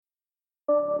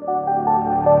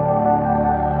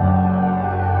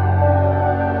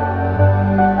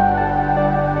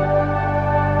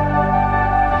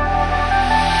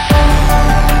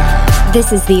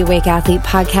This is the Awake Athlete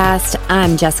Podcast.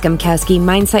 I'm Jessica Mikowski,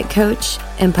 mindset coach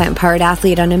and plant-powered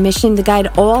athlete on a mission to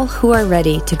guide all who are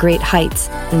ready to great heights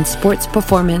in sports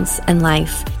performance and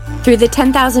life. Through the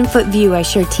 10,000-foot view, I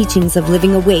share teachings of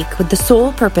living awake with the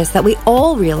sole purpose that we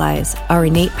all realize our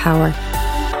innate power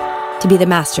to be the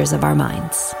masters of our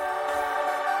minds.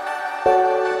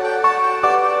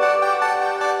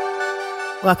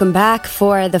 Welcome back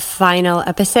for the final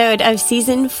episode of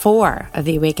Season 4 of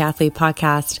the Awake Athlete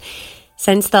Podcast.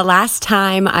 Since the last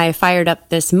time I fired up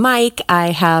this mic,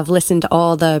 I have listened to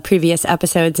all the previous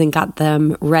episodes and got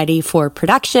them ready for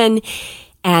production.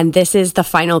 And this is the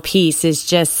final piece, is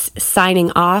just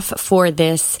signing off for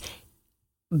this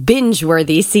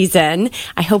binge-worthy season.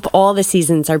 I hope all the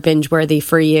seasons are binge-worthy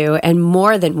for you, and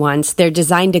more than once. They're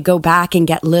designed to go back and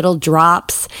get little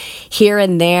drops here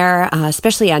and there,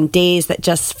 especially on days that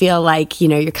just feel like,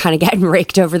 you're kind of getting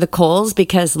raked over the coals,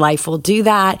 because life will do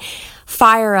that.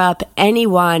 Fire up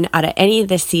anyone out of any of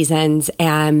the seasons,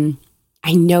 and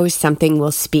I know something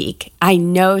will speak. I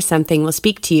know something will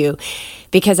speak to you,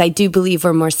 because I do believe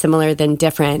we're more similar than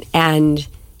different. And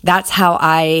that's how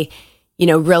I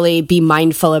really be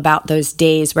mindful about those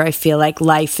days where I feel like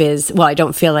I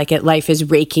don't feel like it. Life is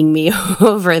raking me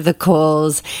over the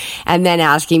coals and then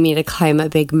asking me to climb a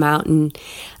big mountain.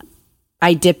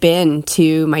 I dip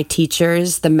into my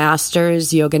teachers, the masters,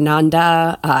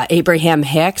 Yogananda, Abraham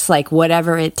Hicks, like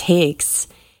whatever it takes.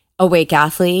 Awake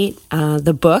Athlete,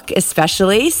 the book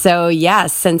especially. So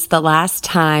yes, since the last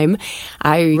time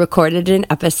I recorded an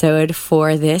episode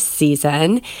for this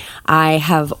season, I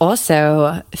have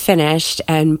also finished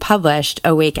and published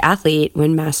Awake Athlete,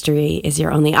 When Mastery is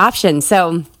Your Only Option.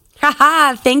 So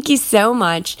thank you so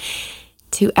much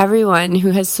to everyone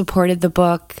who has supported the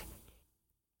book.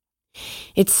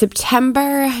 It's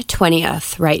September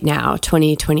 20th right now,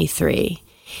 2023.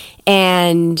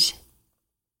 And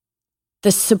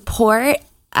the support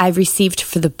I've received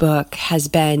for the book has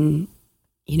been,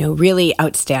 really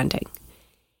outstanding.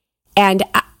 And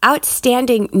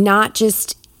outstanding not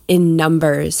just in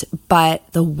numbers, but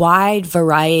the wide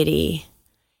variety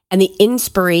and the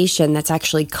inspiration that's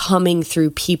actually coming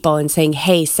through people and saying,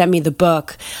 hey, send me the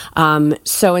book.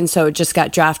 So-and-so just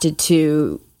got drafted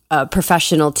to a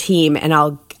professional team, and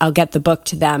I'll get the book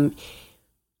to them.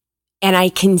 And I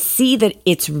can see that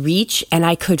it's reach, and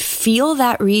I could feel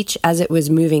that reach as it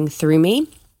was moving through me.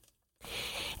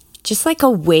 Just like a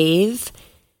wave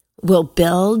will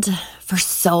build for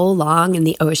so long in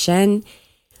the ocean,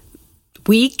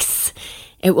 weeks,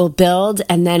 it will build,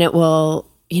 and then it will,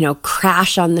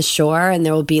 crash on the shore, and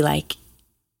there will be like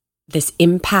this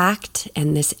impact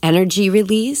and this energy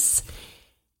release.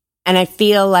 And I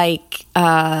feel like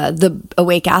the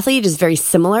Awake Athlete is very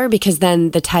similar, because then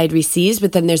the tide recedes,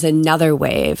 but then there's another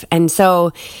wave. And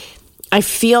so I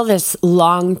feel this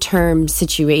long-term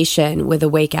situation with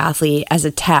Awake Athlete as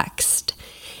a text,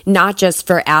 not just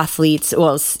for athletes,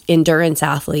 endurance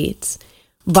athletes,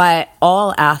 but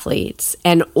all athletes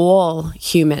and all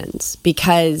humans,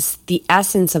 because the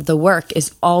essence of the work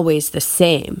is always the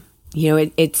same.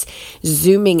 It's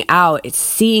zooming out, it's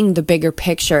seeing the bigger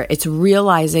picture, it's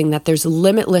realizing that there's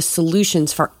limitless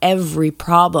solutions for every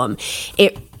problem.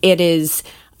 It is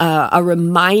a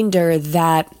reminder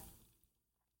that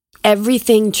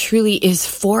everything truly is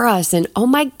for us. And oh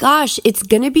my gosh, it's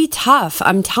going to be tough.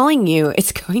 I'm telling you,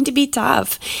 it's going to be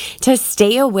tough to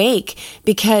stay awake,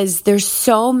 because there's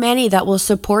so many that will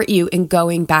support you in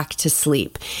going back to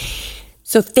sleep.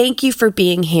 So thank you for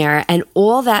being here. And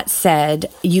all that said,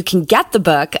 you can get the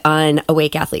book on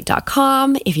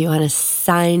awakeathlete.com. If you want a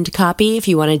signed copy, if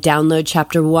you want to download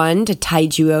chapter 1 to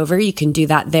tide you over, you can do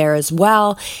that there as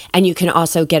well. And you can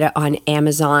also get it on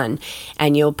Amazon,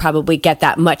 and you'll probably get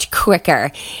that much quicker.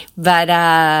 But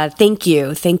thank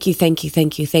you.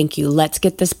 Let's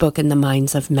get this book in the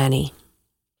minds of many.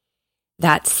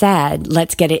 That said,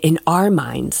 let's get it in our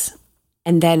minds.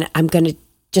 And then I'm going to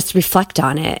just reflect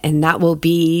on it, and that will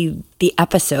be the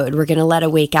episode. We're going to let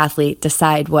Awake Athlete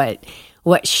decide what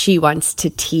she wants to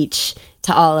teach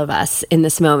to all of us in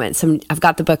this moment. So I've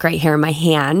got the book right here in my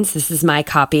hands. This is my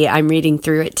copy. I'm reading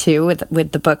through it too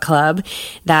with the book club.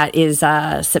 That is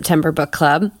September book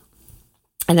club.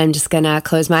 And I'm just going to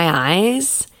close my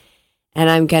eyes, and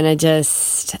I'm going to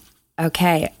just,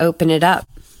 open it up.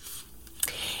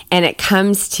 And it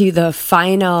comes to the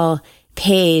final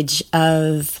page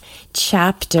of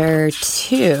Chapter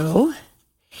 2,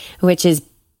 which is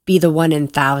Be the One in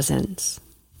Thousands.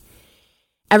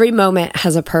 Every moment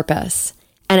has a purpose,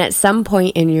 and at some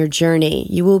point in your journey,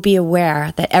 you will be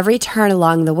aware that every turn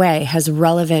along the way has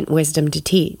relevant wisdom to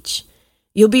teach.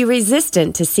 You'll be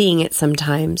resistant to seeing it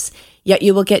sometimes, yet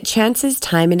you will get chances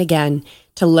time and again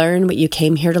to learn what you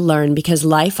came here to learn because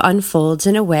life unfolds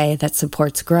in a way that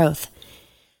supports growth.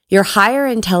 Your higher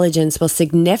intelligence will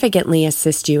significantly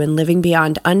assist you in living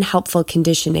beyond unhelpful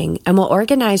conditioning and will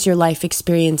organize your life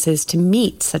experiences to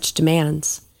meet such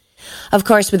demands. Of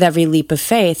course, with every leap of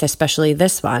faith, especially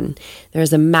this one, there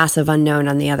is a massive unknown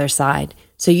on the other side.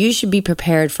 So you should be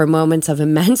prepared for moments of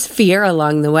immense fear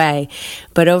along the way.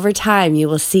 But over time, you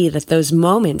will see that those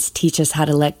moments teach us how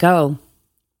to let go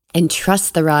and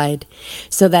trust the ride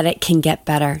so that it can get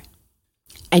better.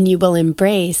 And you will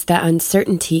embrace that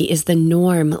uncertainty is the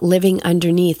norm living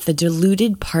underneath the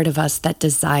deluded part of us that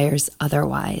desires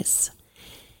otherwise.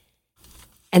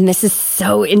 And this is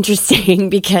so interesting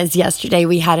because yesterday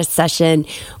we had a session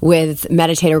with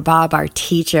Meditator Bob, our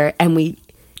teacher, and we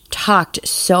talked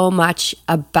so much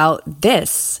about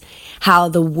this, how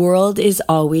the world is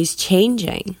always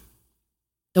changing.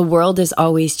 The world is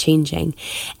always changing,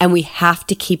 and we have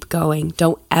to keep going.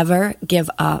 Don't ever give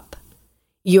up.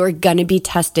 You're going to be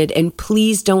tested, and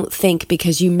please don't think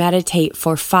because you meditate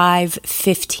for 5,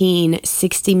 15,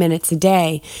 60 minutes a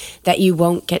day that you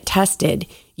won't get tested.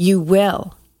 You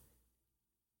will.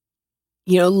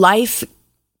 Life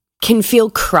can feel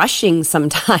crushing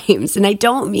sometimes. And I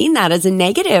don't mean that as a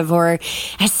negative or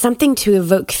as something to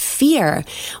evoke fear,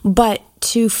 but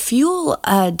to fuel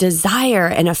a desire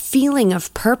and a feeling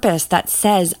of purpose that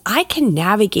says, I can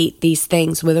navigate these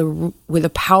things with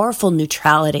a powerful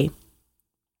neutrality.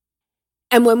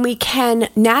 And when we can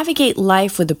navigate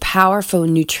life with a powerful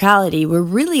neutrality, we're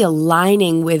really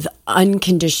aligning with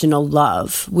unconditional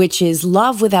love, which is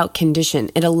love without condition.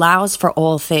 It allows for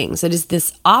all things. It is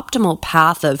this optimal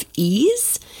path of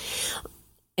ease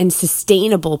and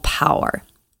sustainable power.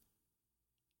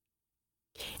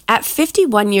 At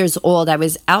 51 years old, I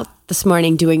was out this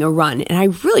morning doing a run, and I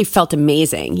really felt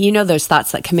amazing. You know those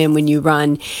thoughts that come in when you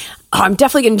run, I'm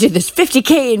definitely going to do this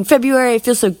 50K in February. I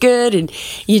feel so good. And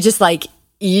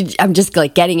I'm just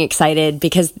getting excited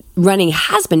because running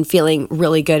has been feeling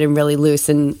really good and really loose.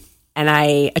 And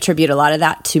I attribute a lot of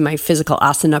that to my physical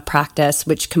asana practice,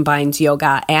 which combines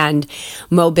yoga and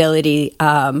mobility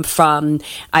from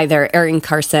either Erin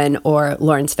Carson or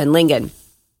Lawrence Van Lingen.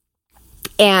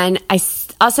 And I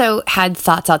also had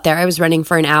thoughts out there. I was running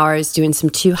for an hour. I was doing some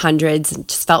 200s and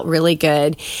just felt really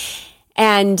good.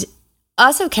 And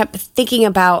also kept thinking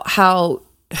about how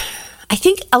I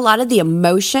think a lot of the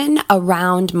emotion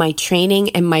around my training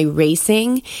and my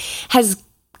racing has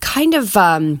kind of,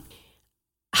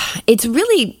 it's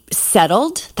really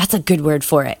settled. That's a good word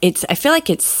for it. I feel like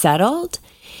it's settled.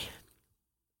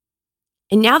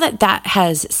 And now that that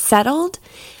has settled,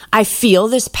 I feel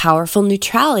this powerful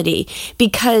neutrality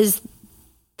because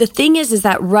the thing is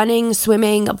that running,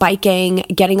 swimming, biking,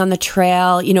 getting on the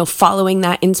trail, following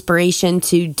that inspiration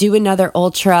to do another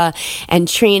ultra and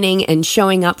training and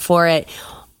showing up for it,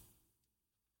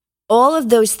 all of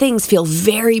those things feel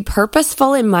very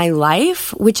purposeful in my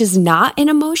life, which is not an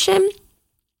emotion.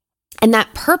 And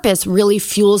that purpose really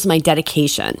fuels my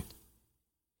dedication.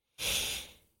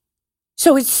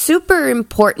 So it's super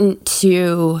important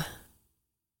to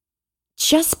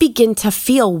just begin to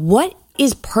feel what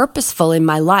is purposeful in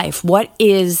my life. What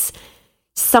is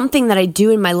something that I do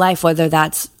in my life, whether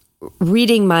that's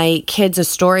reading my kids a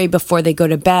story before they go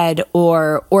to bed,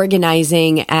 or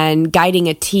organizing and guiding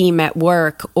a team at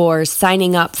work, or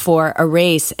signing up for a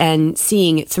race and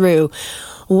seeing it through.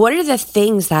 What are the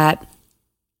things that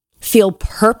feel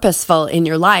purposeful in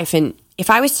your life? And if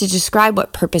I was to describe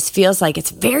what purpose feels like, it's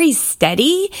very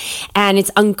steady and it's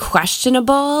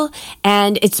unquestionable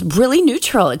and it's really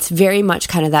neutral. It's very much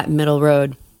kind of that middle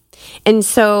road. And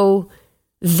so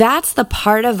that's the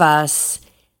part of us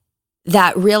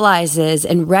that realizes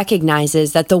and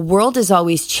recognizes that the world is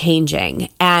always changing,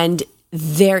 and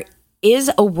there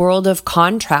is a world of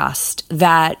contrast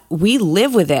that we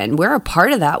live within. We're a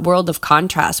part of that world of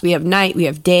contrast. We have night, we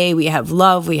have day, we have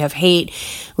love, we have hate,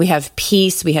 we have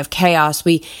peace, we have chaos.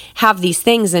 We have these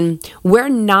things, and we're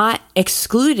not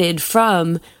excluded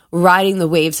from riding the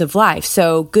waves of life.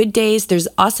 So good days, there's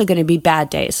also going to be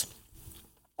bad days.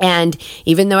 And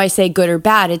even though I say good or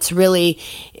bad, it's really,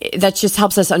 that just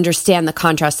helps us understand the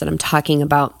contrast that I'm talking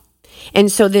about.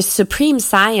 And so this supreme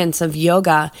science of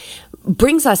yoga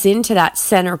brings us into that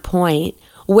center point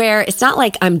where it's not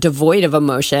like I'm devoid of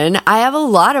emotion. I have a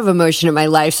lot of emotion in my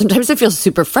life. Sometimes I feel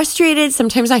super frustrated.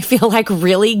 Sometimes I feel like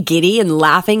really giddy and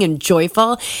laughing and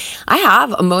joyful. I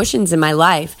have emotions in my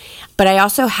life, but I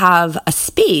also have a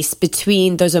space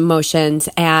between those emotions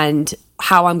and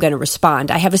how I'm going to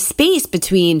respond. I have a space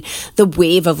between the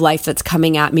wave of life that's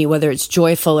coming at me, whether it's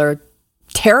joyful or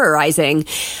terrorizing.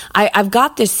 I've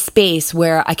got this space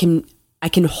where I can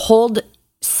hold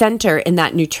center in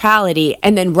that neutrality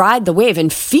and then ride the wave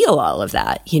and feel all of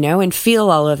that, and feel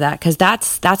all of that, because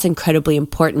that's incredibly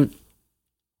important.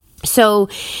 So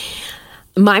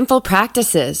mindful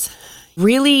practices,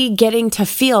 really getting to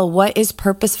feel what is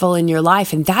purposeful in your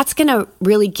life. And that's going to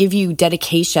really give you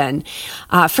dedication.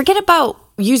 Forget about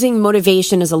using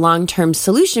motivation as a long-term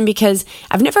solution, because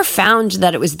I've never found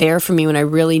that it was there for me when I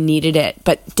really needed it.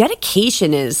 But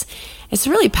dedication it's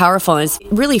really powerful, and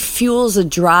it really fuels a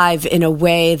drive in a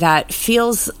way that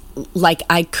feels like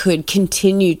I could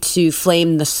continue to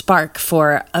flame the spark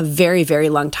for a very, very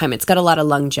long time. It's got a lot of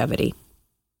longevity.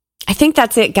 I think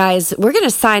that's it, guys. We're going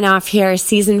to sign off here,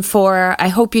 season 4. I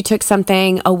hope you took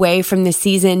something away from the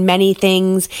season, many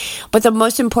things. But the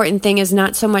most important thing is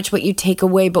not so much what you take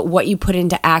away, but what you put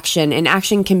into action. And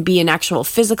action can be an actual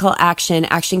physical action.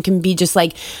 Action can be just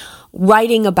like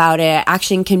writing about it.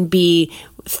 Action can be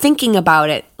thinking about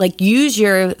it. Like, use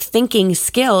your thinking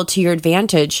skill to your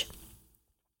advantage.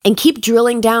 And keep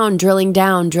drilling down.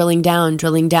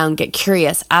 Get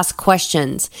curious, ask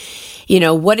questions.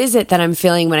 What is it that I'm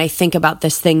feeling when I think about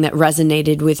this thing that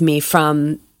resonated with me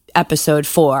from episode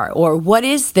 4? Or what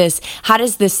is this? How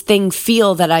does this thing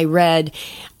feel that I read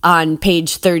on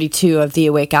page 32 of the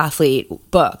Awake Athlete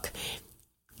book?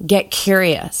 Get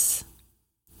curious.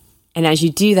 And as you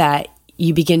do that,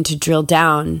 you begin to drill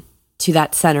down to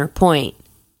that center point.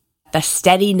 The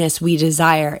steadiness we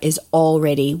desire is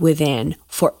already within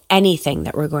for anything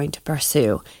that we're going to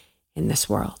pursue in this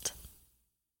world.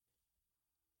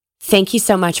 Thank you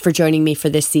so much for joining me for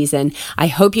this season. I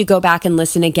hope you go back and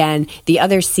listen again. The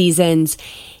other seasons,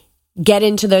 get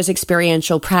into those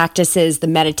experiential practices, the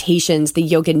meditations, the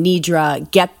yoga nidra,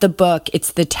 get the book.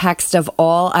 It's the text of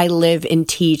all I live and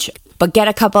teach. But get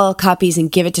a couple of copies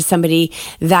and give it to somebody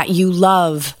that you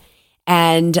love,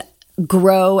 and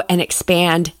grow and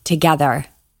expand together.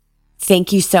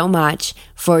 Thank you so much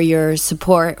for your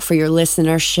support, for your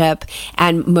listenership,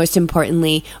 and most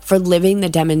importantly, for living the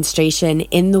demonstration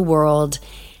in the world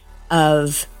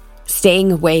of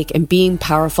staying awake and being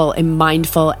powerful and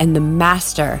mindful and the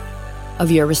master of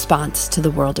your response to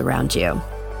the world around you.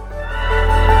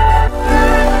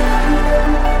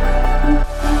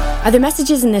 Are the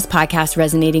messages in this podcast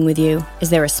resonating with you? Is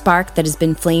there a spark that has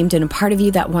been flamed in a part of you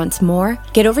that wants more?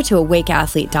 Get over to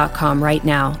awakeathlete.com right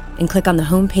now and click on the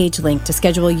homepage link to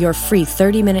schedule your free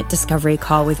 30-minute discovery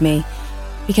call with me.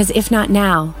 Because if not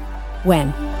now,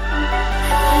 when?